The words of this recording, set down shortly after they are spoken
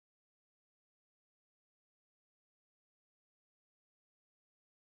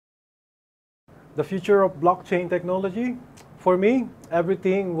The future of blockchain technology, for me,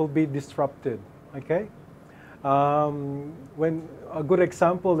 everything will be disrupted, okay? When a good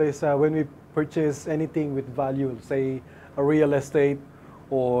example is when we purchase anything with value, say a real estate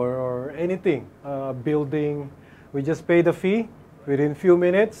or anything, building, we just pay the fee. Within few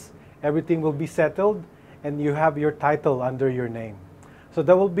minutes, everything will be settled and you have your title under your name. So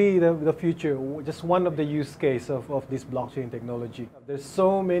that will be the future, just one of the use cases of this blockchain technology. There's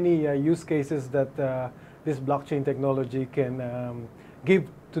so many use cases that this blockchain technology can give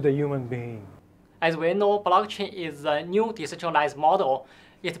to the human being. As we know, blockchain is a new decentralized model.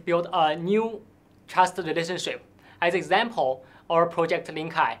 It builds a new trust relationship. As example, our project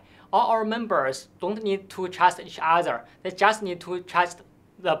Linkai, all our members don't need to trust each other. They just need to trust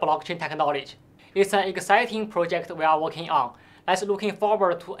the blockchain technology. It's an exciting project we are working on. Let's looking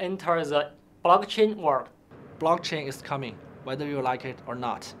forward to enter the blockchain world. Blockchain is coming, whether you like it or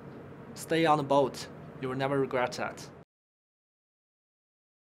not. Stay on the boat. You will never regret that.